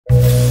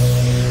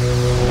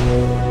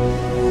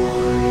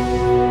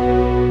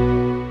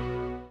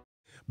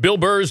Bill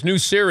Burr's new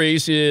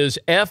series is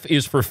F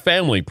is for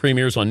Family.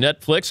 Premieres on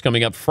Netflix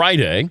coming up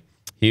Friday.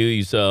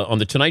 He's on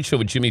The Tonight Show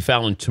with Jimmy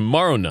Fallon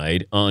tomorrow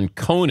night, on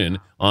Conan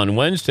on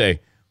Wednesday.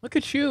 Look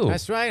at you.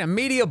 That's right, a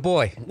media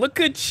boy. Look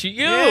at you.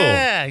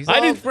 Yeah, he's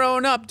all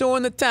grown up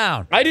doing the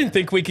town. I didn't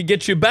think we could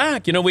get you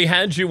back. You know, we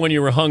had you when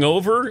you were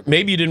hungover.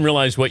 Maybe you didn't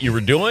realize what you were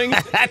doing.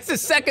 That's the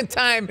second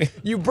time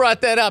you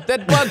brought that up.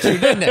 That bugged you,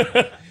 didn't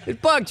it? It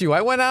bugged you.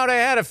 I went out, I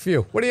had a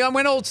few. I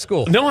went old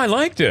school. No, I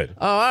liked it.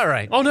 Oh, all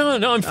right. Oh,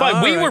 no, I'm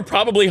fine. We were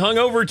probably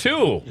hungover,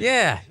 too.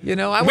 Yeah,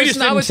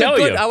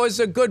 I was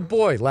a good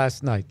boy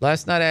last night.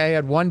 Last night I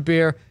had one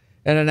beer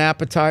and an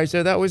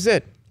appetizer. That was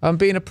it. I'm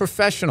being a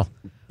professional.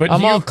 But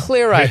I'm all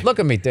clear-eyed. Look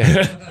at me,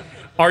 Dan.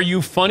 Are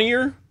you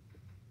funnier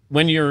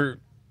when you're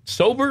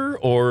sober,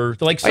 or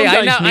like some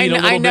guys need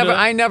a little bit of...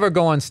 I never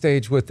go on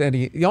stage with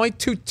any... The only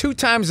two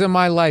times in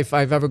my life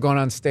I've ever gone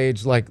on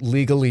stage like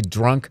legally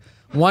drunk.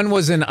 One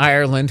was in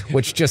Ireland,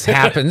 which just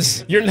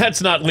happens.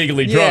 That's not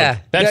legally drunk. Yeah,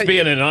 That's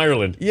being in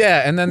Ireland.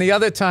 Yeah, and then the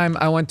other time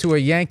I went to a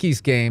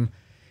Yankees game,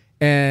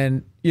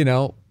 and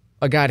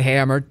I got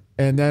hammered.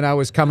 And then I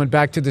was coming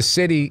back to the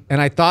city,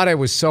 and I thought I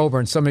was sober.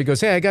 And somebody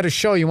goes, "Hey, I got a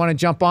show. You want to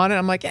jump on it?"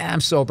 I'm like, "Yeah,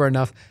 I'm sober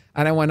enough."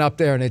 And I went up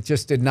there, and it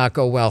just did not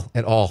go well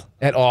at all.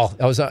 At all.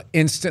 I was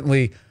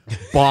instantly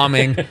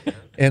bombing,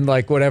 and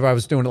like whatever I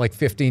was doing, like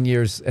 15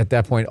 years at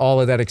that point. All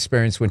of that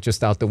experience went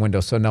just out the window.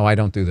 So no, I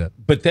don't do that.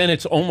 But then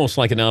it's almost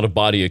like an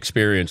out-of-body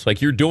experience.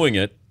 Like you're doing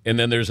it, and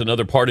then there's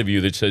another part of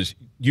you that says,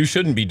 you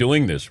shouldn't be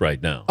doing this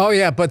right now. Oh,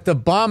 yeah, but the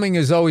bombing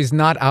is always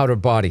not outer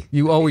body.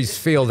 You always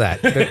feel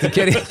that.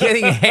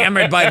 Getting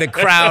hammered by the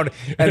crowd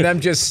and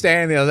them just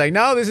standing there. I was like,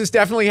 no, this is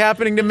definitely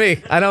happening to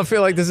me. I don't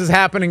feel like this is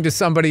happening to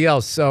somebody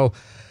else. So,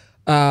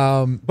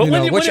 I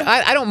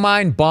don't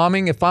mind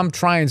bombing if I'm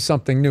trying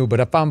something new, but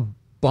if I'm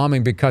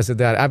bombing because of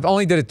that, I've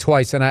only did it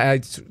twice, and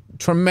it's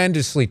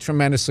tremendously,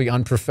 tremendously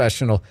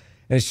unprofessional.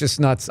 And it's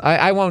just nuts.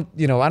 I won't,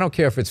 I don't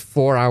care if it's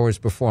 4 hours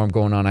before I'm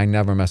going on. I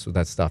never mess with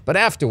that stuff. But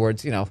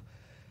afterwards, game on.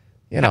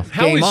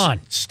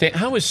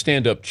 How has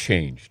stand-up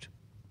changed?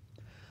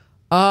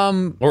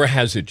 Or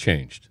has it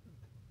changed?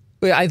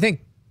 I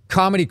think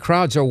comedy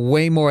crowds are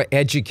way more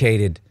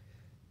educated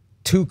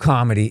to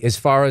comedy as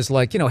far as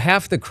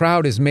half the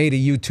crowd has made a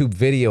YouTube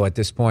video at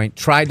this point,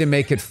 tried to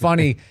make it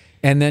funny,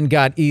 and then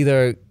got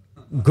either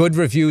good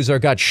reviews or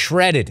got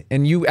shredded.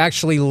 And you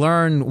actually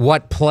learn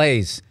what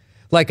plays.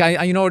 Like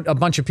a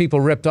bunch of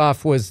people ripped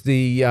off was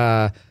the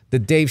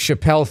Dave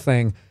Chappelle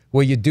thing,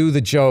 where you do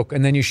the joke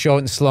and then you show it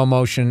in slow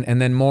motion and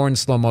then more in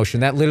slow motion.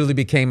 That literally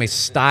became a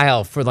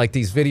style for like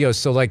these videos.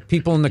 So like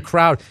people in the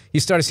crowd, you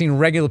started seeing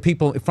regular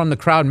people from the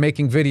crowd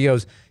making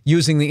videos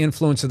using the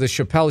influence of the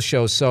Chappelle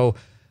show. So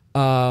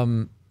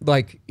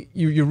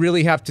you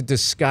really have to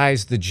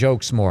disguise the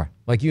jokes more.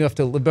 Like you have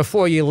to,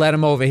 before you let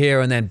them over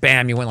here and then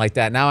bam, you went like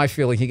that. Now I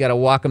feel like you got to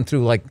walk them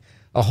through like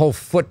a whole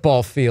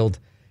football field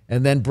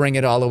and then bring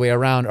it all the way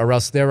around, or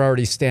else they're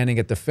already standing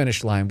at the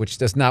finish line, which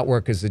does not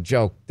work as a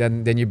joke.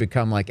 Then you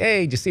become like,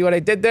 hey, did you see what I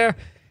did there?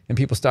 And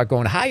people start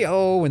going,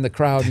 hi-oh, in the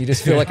crowd, and you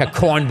just feel like a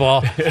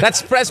cornball.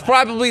 That's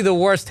probably the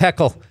worst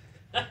heckle.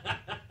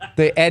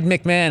 The Ed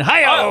McMahon,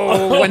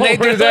 hi-oh, when they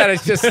do that,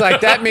 it's just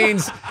like, that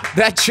means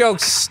that joke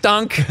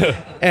stunk,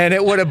 and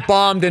it would have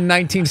bombed in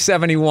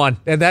 1971.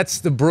 And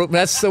that's the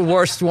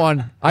worst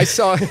one. I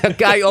saw a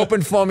guy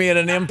open for me at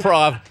an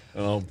improv.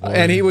 Oh, boy.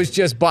 And he was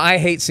just, I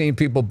hate seeing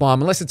people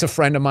bomb. Unless it's a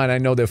friend of mine, I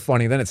know they're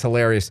funny, then it's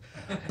hilarious.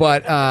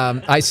 But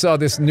I saw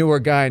this newer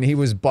guy, and he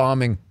was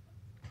bombing.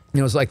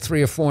 It was like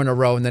 3 or 4 in a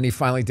row, and then he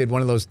finally did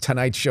one of those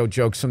Tonight Show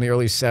jokes from the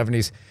early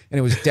 70s, and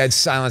it was dead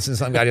silence, and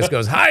some guy just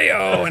goes,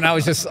 hi-yo, and I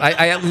was just,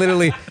 I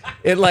literally,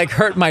 it like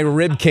hurt my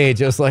rib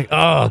cage. I was like,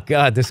 oh,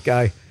 God, this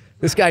guy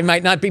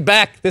might not be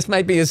back. This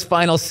might be his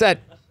final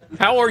set.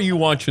 How are you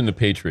watching the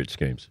Patriots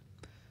games?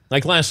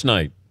 Like last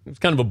night. It was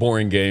kind of a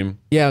boring game.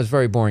 Yeah, it was a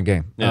very boring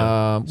game.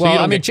 Yeah.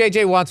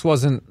 J.J. Watts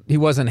wasn't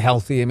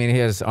healthy. I mean, he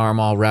had his arm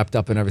all wrapped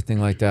up and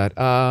everything like that.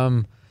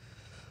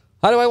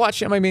 How do I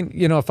watch him? I mean,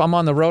 if I'm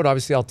on the road,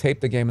 obviously I'll tape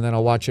the game and then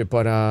I'll watch it.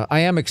 But I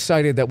am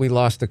excited that we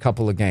lost a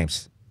couple of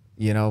games,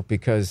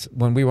 because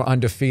when we were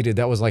undefeated,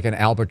 that was like an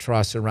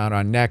albatross around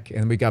our neck,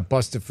 and we got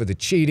busted for the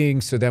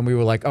cheating. So then we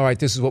were like, all right,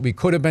 this is what we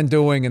could have been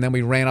doing. And then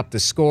we ran up the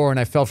score, and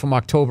I felt from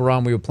October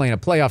on we were playing a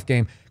playoff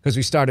game because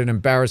we started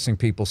embarrassing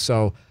people.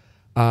 So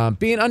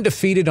being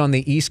undefeated on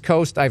the East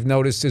Coast, I've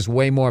noticed, is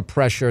way more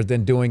pressure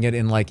than doing it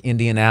in like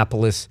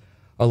Indianapolis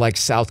or like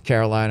South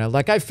Carolina.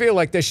 Like, I feel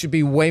like there should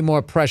be way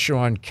more pressure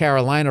on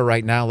Carolina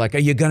right now. Like, are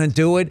you going to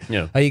do it?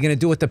 Yeah. Are you going to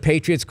do what the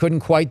Patriots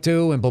couldn't quite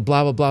do? And blah,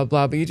 blah, blah, blah,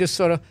 blah. But you just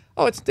sort of,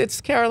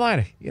 it's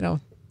Carolina.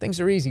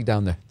 Things are easy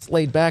down there. It's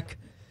laid back.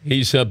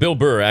 He's Bill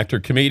Burr, actor,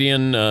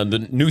 comedian.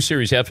 The new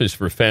series F is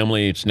for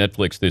Family. It's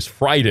Netflix this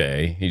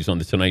Friday. He's on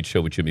The Tonight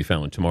Show with Jimmy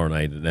Fallon tomorrow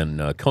night, and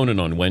then Conan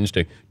on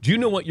Wednesday. Do you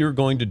know what you're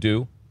going to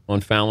do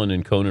on Fallon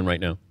and Conan right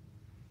now?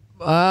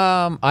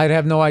 I'd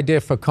have no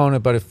idea for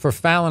Conan, but for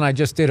Fallon, I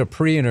just did a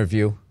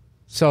pre-interview.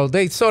 So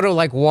they sort of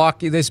like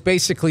walk you. There's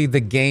basically the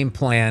game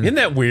plan. Isn't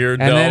that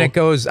weird, And then it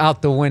goes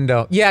out the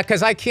window. Yeah,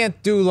 because I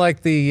can't do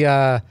like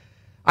the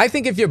I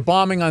think if you're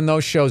bombing on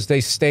those shows,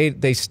 they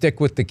stick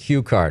with the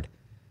cue card.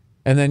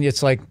 And then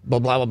it's like blah,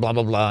 blah, blah, blah,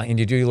 blah, blah, and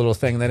you do your little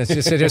thing. And then it's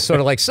just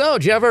sort of like, so,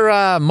 did you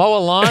ever mow a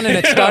lawn and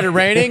it started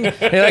raining?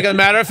 And you're like, as a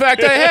matter of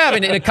fact, I have.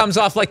 And it comes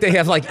off like they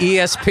have like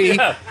ESP.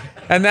 Yeah.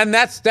 And then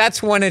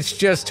that's when it's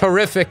just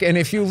horrific. And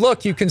if you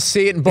look, you can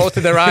see it in both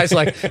of their eyes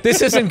like,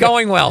 this isn't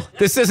going well.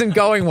 This isn't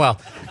going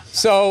well.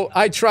 So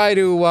I try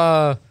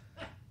to,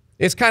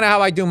 it's kind of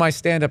how I do my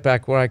stand-up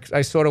act, where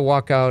I sort of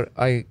walk out.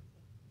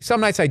 Some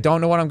nights I don't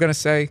know what I'm going to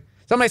say.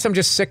 Some nights I'm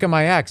just sick of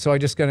my act, so I'm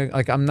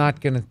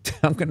gonna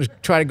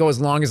try to go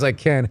as long as I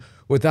can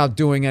without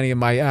doing any of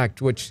my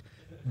act, which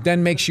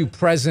then makes you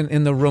present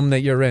in the room that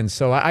you're in.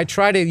 So I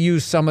try to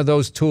use some of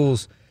those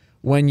tools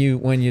when you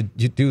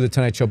do the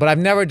Tonight Show. But I've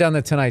never done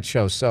the Tonight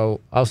Show, so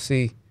I'll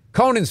see.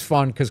 Conan's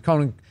fun because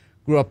Conan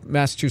grew up in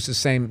Massachusetts,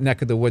 same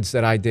neck of the woods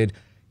that I did.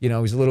 You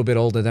know, he's a little bit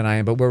older than I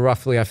am, but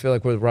I feel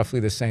like we're roughly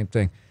the same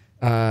thing.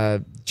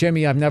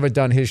 Jimmy, I've never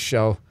done his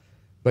show.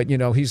 But, you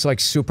know, he's like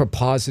super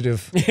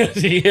positive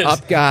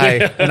up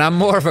guy, and I'm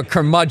more of a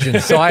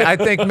curmudgeon. So I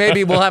think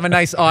maybe we'll have a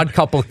nice odd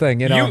couple thing,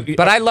 you know.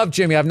 But I love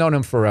Jimmy. I've known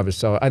him forever,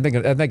 so I think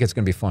it's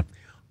going to be fun.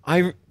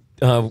 I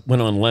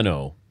went on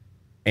Leno,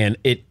 and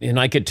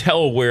I could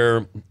tell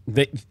where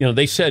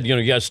they said,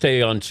 you got to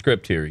stay on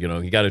script here.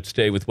 You got to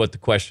stay with what the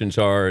questions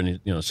are,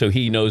 and so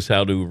he knows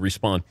how to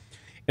respond.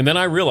 And then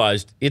I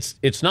realized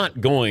it's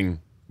not going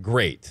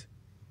great,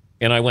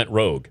 and I went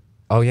rogue.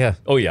 Oh, yeah.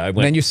 Oh, yeah. And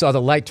then you saw the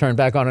light turn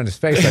back on in his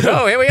face. Like,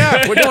 oh, here we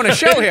are. We're doing a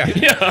show here.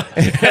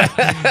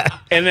 Yeah.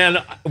 And then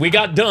we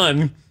got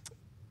done,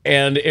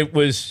 and it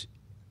was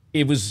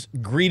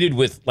greeted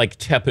with, like,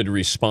 tepid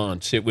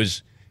response. It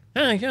was,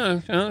 good to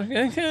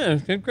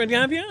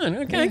have you on.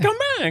 Okay, come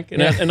back.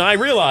 And I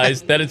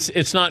realized that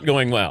it's not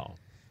going well.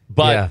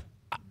 But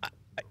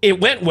it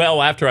went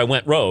well after I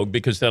went rogue,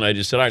 because then I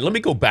just said, all right, let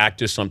me go back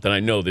to something I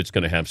know that's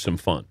going to have some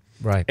fun.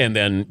 Right. And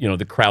then,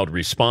 the crowd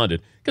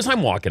responded, because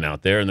I'm walking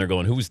out there and they're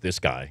going, who's this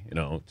guy?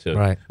 To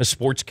right. A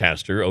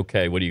sportscaster.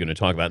 Okay, what are you going to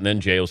talk about? And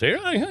then Jay will say,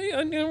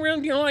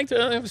 you like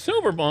the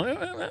Super Bowl?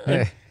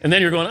 Hey. And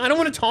then you're going, I don't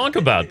want to talk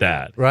about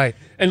that. Right.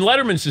 And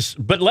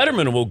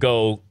Letterman will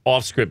go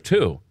off script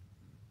too.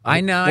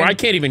 I know. Where I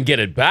can't even get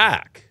it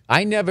back.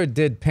 I never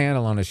did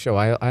panel on a show.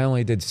 I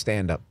only did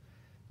stand up,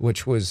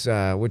 which was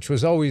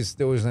always,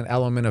 there was an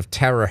element of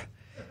terror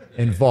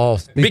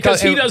involved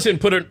because he doesn't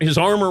put his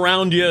arm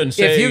around you and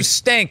say, if you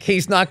stink,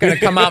 he's not going to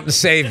come out and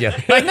save you.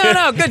 Like,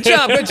 no, good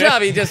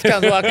job. He just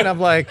comes walking up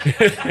like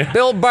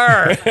Bill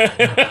Burr,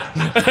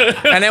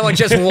 and then would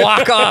just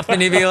walk off, and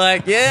he'd be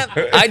like, yeah,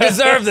 I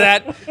deserve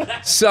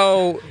that.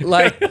 So,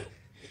 like,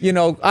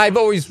 I've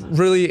always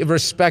really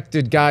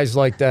respected guys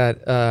like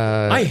that.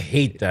 I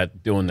hate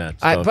doing that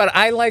stuff. But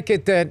I like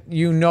it that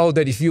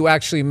that if you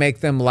actually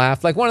make them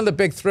laugh, like one of the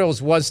big thrills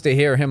was to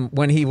hear him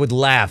when he would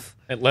laugh.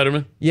 At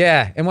Letterman?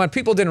 Yeah, and what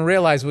people didn't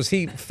realize was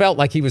he felt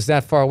like he was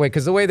that far away,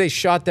 because the way they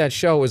shot that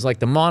show was like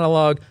the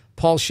monologue,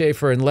 Paul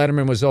Schaefer and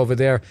Letterman was over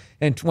there.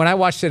 And when I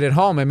watched it at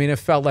home, I mean, it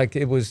felt like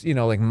it was,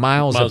 like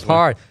miles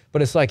apart. Away.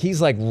 But it's like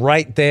he's like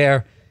right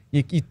there.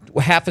 You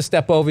half a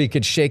step over, you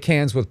could shake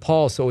hands with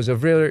Paul. So it was a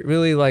really,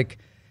 really like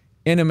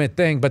intimate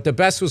thing. But the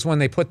best was when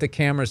they put the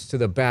cameras to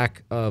the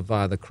back of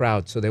the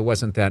crowd, so there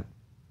wasn't that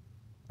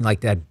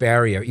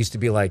barrier. It used to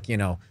be like,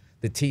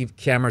 the TV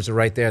cameras are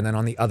right there, and then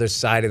on the other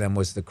side of them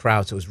was the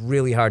crowd, so it was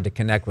really hard to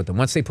connect with them.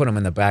 Once they put them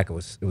in the back, it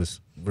was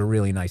a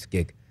really nice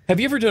gig.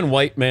 Have you ever done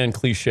white man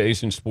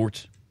cliches in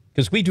sports?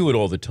 Because we do it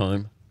all the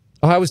time.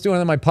 Oh, I was doing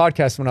it on my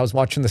podcast when I was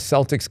watching the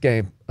Celtics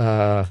game.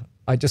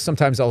 I just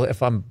sometimes,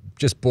 if I'm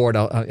just bored,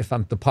 if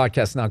the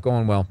podcast's not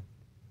going well,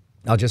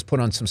 I'll just put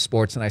on some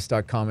sports and I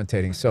start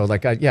commentating. So,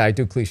 I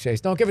do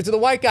cliches. Don't give it to the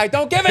white guy.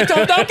 Don't give it to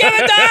him. Don't give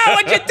it to him.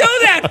 What'd you do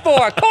that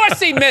for? Of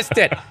course he missed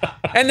it.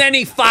 And then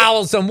he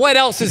fouls him. What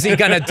else is he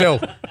going to do?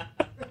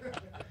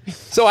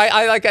 So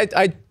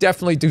I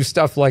definitely do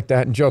stuff like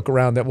that and joke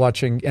around that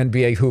watching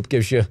NBA hoop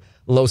gives you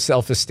low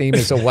self-esteem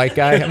as a white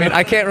guy. I mean,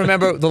 I can't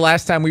remember the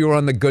last time we were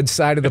on the good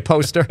side of the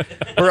poster.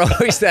 We're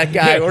always that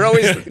guy. We're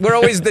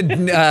always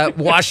the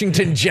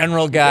Washington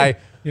General guy.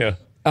 Yeah.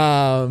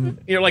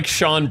 You're like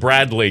Sean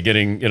Bradley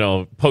getting,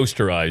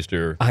 posterized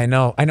or. I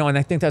know, and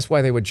I think that's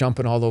why they were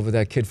jumping all over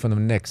that kid from the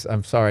Knicks.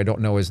 I'm sorry, I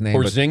don't know his name.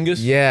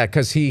 Porzingis? Yeah,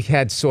 because he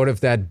had sort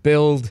of that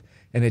build,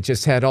 and it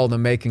just had all the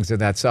makings of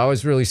that. So I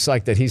was really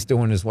psyched that he's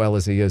doing as well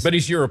as he is. But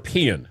he's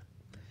European.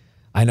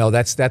 I know,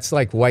 that's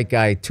like white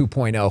guy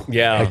 2.0.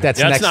 Yeah, like that's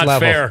next not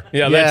level. Fair.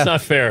 Yeah, that's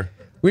not fair.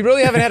 We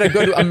really haven't had a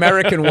good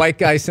American white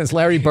guy since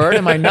Larry Bird.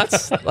 Am I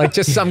nuts? Like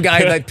just some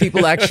guy that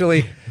people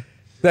actually.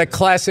 That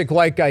classic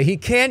white guy. He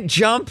can't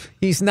jump.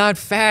 He's not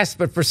fast,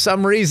 but for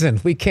some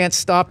reason, we can't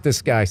stop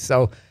this guy.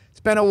 So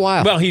it's been a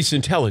while. Well, he's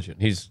intelligent.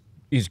 He's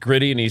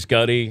gritty and he's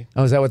gutty.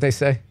 Oh, is that what they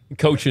say?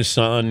 Coach's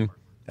son,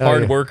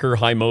 hard worker,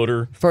 high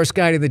motor. First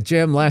guy to the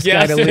gym, last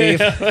guy to leave.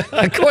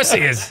 Of course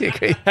he is.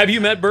 Have you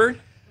met Burr?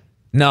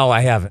 No,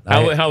 I haven't.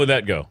 How would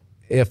that go?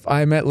 If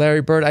I met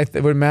Larry Bird, I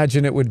would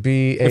imagine it would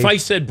be If I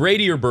said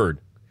Brady or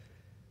Bird?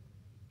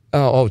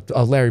 Oh,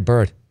 Larry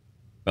Bird.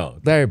 Oh, okay.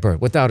 Larry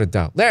Bird, without a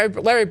doubt.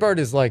 Larry Bird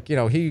is like,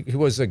 he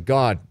was a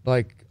god.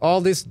 Like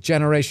all this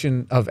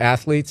generation of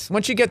athletes,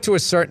 once you get to a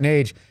certain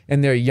age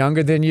and they're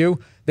younger than you,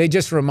 they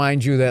just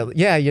remind you that,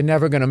 yeah, you're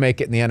never going to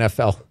make it in the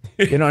NFL.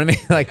 You know what I mean?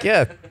 Like,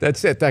 yeah,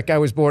 that's it. That guy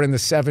was born in the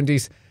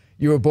 70s.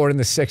 You were born in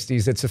the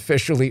 60s. It's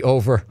officially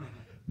over.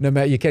 No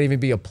matter, you can't even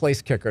be a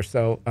place kicker.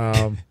 So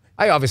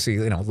I obviously,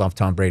 love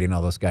Tom Brady and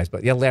all those guys.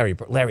 But yeah, Larry,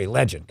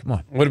 legend. Come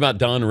on. What about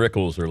Don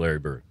Rickles or Larry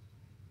Bird?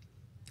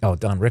 Oh,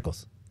 Don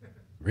Rickles.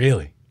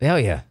 Really? Hell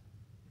yeah.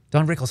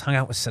 Don Rickles hung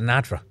out with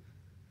Sinatra.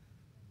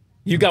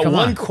 You got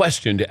one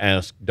question to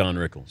ask Don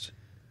Rickles.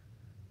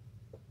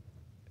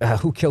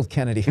 Who killed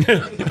Kennedy?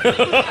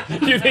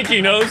 You think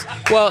he knows?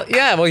 Well,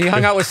 yeah. Well, he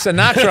hung out with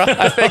Sinatra.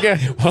 I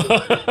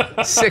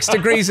figure 6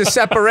 degrees of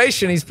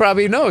separation. He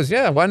probably knows.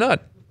 Yeah, why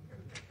not?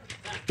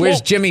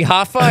 Where's Jimmy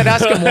Hoffa? I'd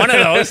ask him one of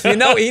those.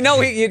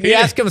 You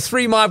ask him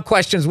 3 mob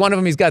questions. One of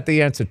them he's got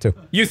the answer to.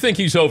 You think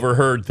he's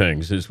overheard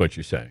things, is what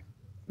you're saying?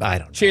 I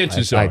don't know.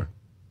 Chances are.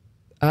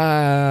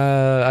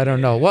 I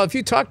don't know. Well, if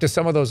you talk to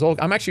some of those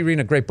I'm actually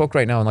reading a great book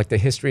right now on like the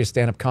history of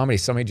stand-up comedy.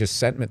 Somebody just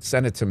sent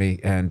it to me,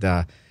 and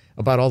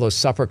about all those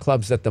supper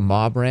clubs that the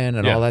mob ran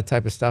and all that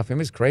type of stuff. It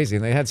was crazy.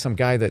 And they had some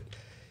guy that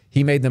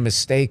he made the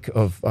mistake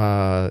of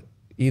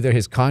either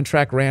his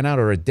contract ran out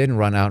or it didn't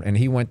run out, and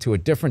he went to a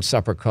different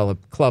supper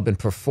club and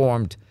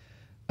performed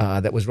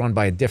that was run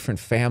by a different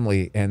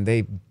family, and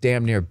they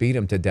damn near beat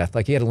him to death.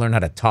 Like he had to learn how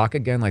to talk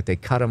again. Like they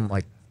cut him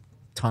like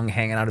tongue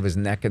hanging out of his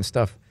neck and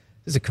stuff.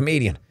 This is a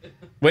comedian.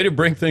 Way to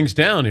bring things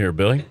down here,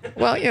 Billy.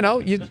 Well,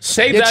 you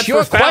save that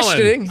for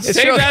Fallon.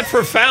 Save that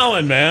for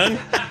Fallon, man.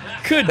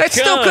 Good That God.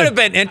 still could have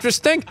been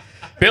interesting.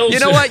 Bill's, you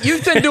know what?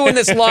 You've been doing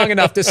this long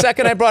enough. The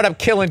second I brought up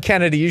killing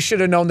Kennedy, you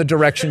should have known the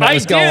direction I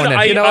was going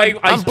in.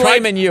 I'm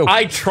blaming you.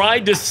 I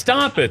tried to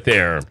stop it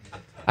there.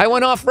 I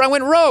went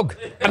rogue.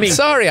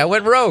 Sorry, I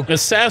went rogue.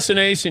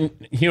 Assassination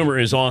humor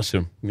is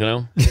awesome,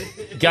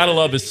 Gotta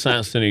love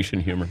assassination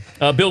humor.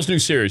 Bill's new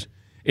series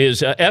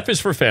is F is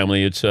for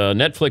Family. It's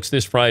Netflix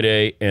this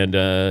Friday,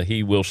 and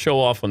he will show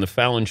off on The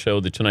Fallon Show,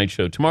 The Tonight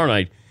Show tomorrow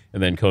night,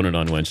 and then Conan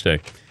on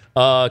Wednesday.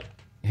 I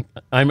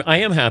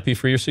am happy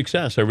for your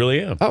success. I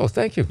really am. Oh,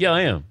 thank you. Yeah,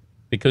 I am.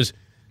 Because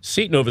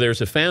Seaton over there is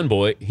a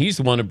fanboy. He's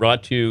the one that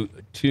brought you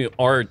to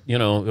our,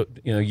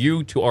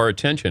 you to our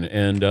attention,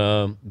 and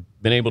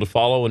been able to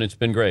follow, and it's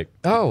been great.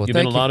 Oh, well, you've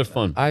been a lot of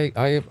fun.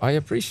 I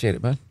appreciate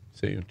it, man.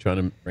 See, you're trying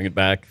to bring it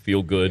back,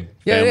 feel good.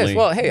 Yeah, family. it is.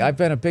 Well, hey, I've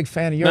been a big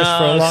fan of yours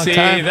for a long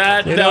time.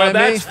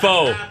 That's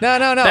faux.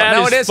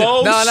 No, it isn't.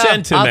 Faux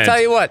sentiment.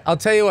 I'll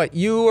tell you what.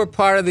 You were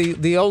part of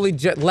the only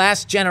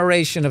last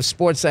generation of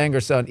sports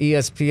anchors on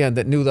ESPN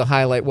that knew the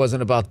highlight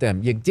wasn't about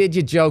them. You did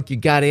your joke, you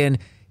got in,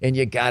 and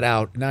you got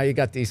out. Now you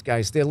got these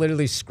guys. They're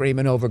literally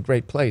screaming over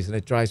great plays, and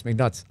it drives me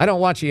nuts. I don't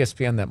watch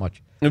ESPN that much.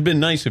 It would have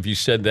been nice if you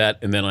said that,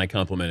 and then I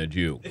complimented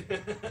you.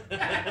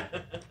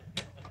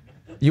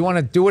 You want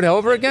to do it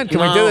over again? Can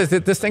we do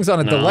this? This thing's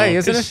on a delay,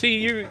 isn't it?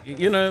 See,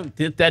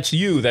 that's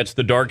you. That's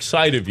the dark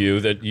side of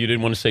you that you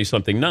didn't want to say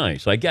something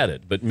nice. I get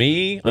it. But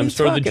me, I'm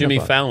sort of the Jimmy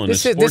Fallon of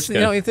sports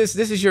guy. This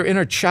is your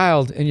inner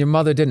child, and your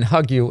mother didn't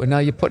hug you, and now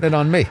you're putting it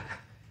on me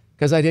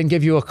because I didn't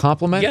give you a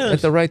compliment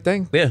at the right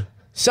thing? Yeah.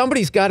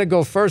 Somebody's got to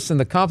go first in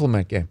the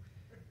compliment game.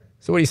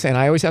 So what are you saying?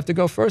 I always have to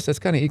go first? That's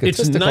kind of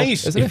egotistical.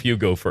 It's nice if you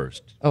go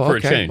first for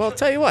a change. Well, I'll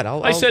tell you what.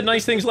 I said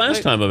nice things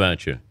last time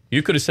about you.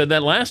 You could have said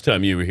that last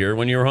time you were here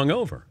when you were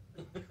hungover.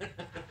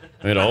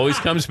 It always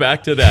comes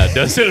back to that,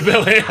 doesn't it,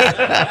 Billy?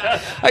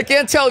 I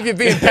can't tell if you're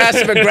being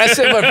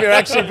passive-aggressive or if you're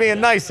actually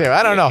being nice here.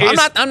 I don't know.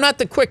 I'm not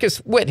the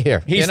quickest wit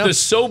here. He's the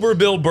sober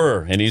Bill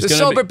Burr, and he's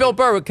Bill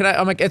Burr.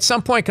 At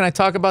some point, can I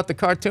talk about the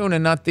cartoon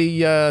and not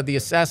the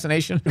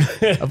assassination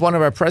of one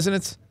of our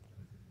presidents?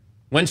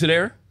 When's it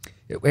air?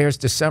 It airs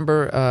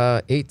December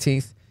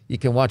 18th. You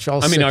can watch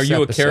all 6 are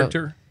you episodes. A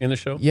character in the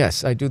show?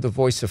 Yes, I do the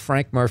voice of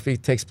Frank Murphy.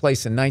 It takes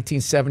place in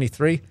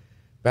 1973,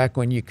 back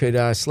when you could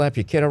slap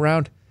your kid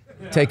around,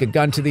 take a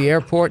gun to the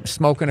airport,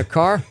 smoke in a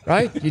car,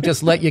 right? You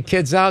just let your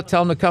kids out,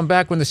 tell them to come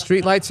back when the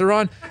street lights are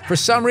on. For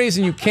some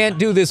reason, you can't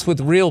do this with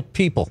real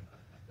people.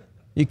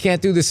 You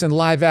can't do this in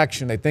live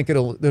action. They think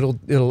it'll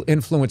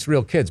influence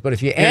real kids. But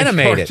if you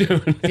animate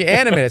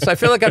it, so I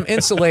feel like I'm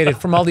insulated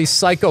from all these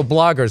psycho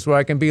bloggers where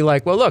I can be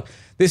like, well, look,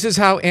 this is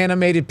how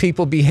animated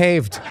people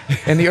behaved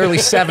in the early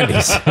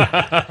 70s.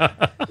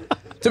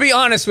 To be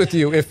honest with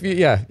you, it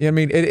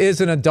is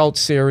an adult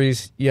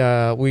series.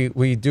 Yeah,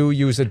 we do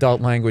use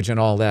adult language and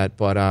all that,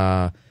 but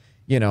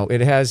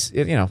it has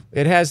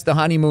the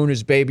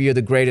honeymooners baby or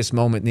the greatest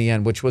moment in the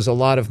end, which was a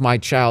lot of my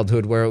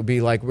childhood, where it would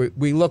be like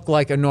we look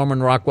like a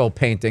Norman Rockwell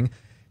painting,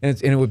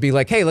 and it would be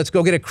like, hey, let's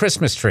go get a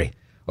Christmas tree,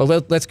 or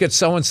let's get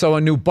so and so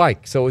a new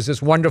bike. So it was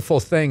this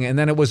wonderful thing, and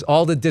then it was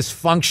all the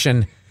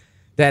dysfunction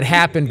that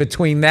happened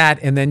between that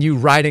and then you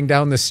riding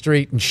down the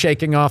street and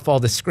shaking off all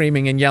the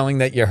screaming and yelling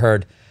that you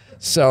heard.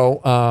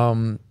 So,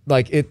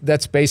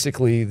 that's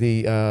basically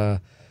the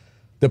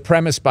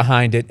premise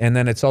behind it, and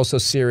then it's also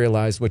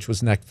serialized, which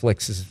was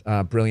Netflix's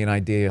brilliant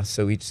idea.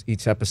 So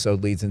each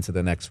episode leads into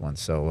the next one.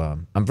 So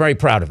I'm very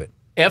proud of it.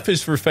 F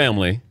is for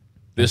Family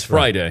this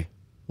Friday.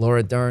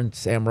 Laura Dern,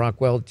 Sam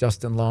Rockwell,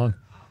 Justin Long,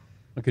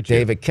 Look at you.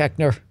 David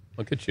Koechner.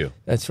 Look at you.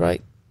 That's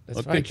right. That's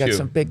Look right. at Got you.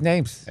 some big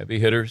names. Heavy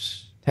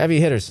hitters. Heavy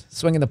hitters,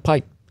 swinging the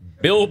pipe.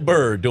 Bill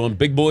Burr doing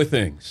big boy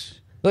things.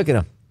 Look at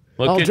him.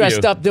 Look All at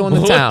dressed you. up doing the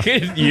Look town.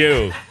 at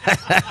you.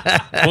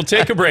 We'll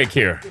take a break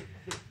here.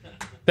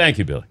 Thank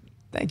you, Billy.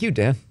 Thank you,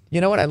 Dan.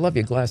 You know what? I love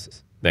your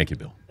glasses. Thank you,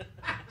 Bill.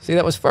 See,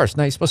 that was first.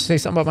 Now you're supposed to say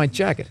something about my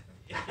jacket.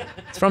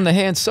 It's from the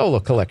Han Solo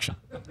collection.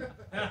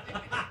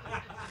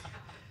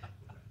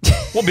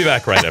 We'll be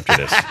back right after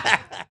this.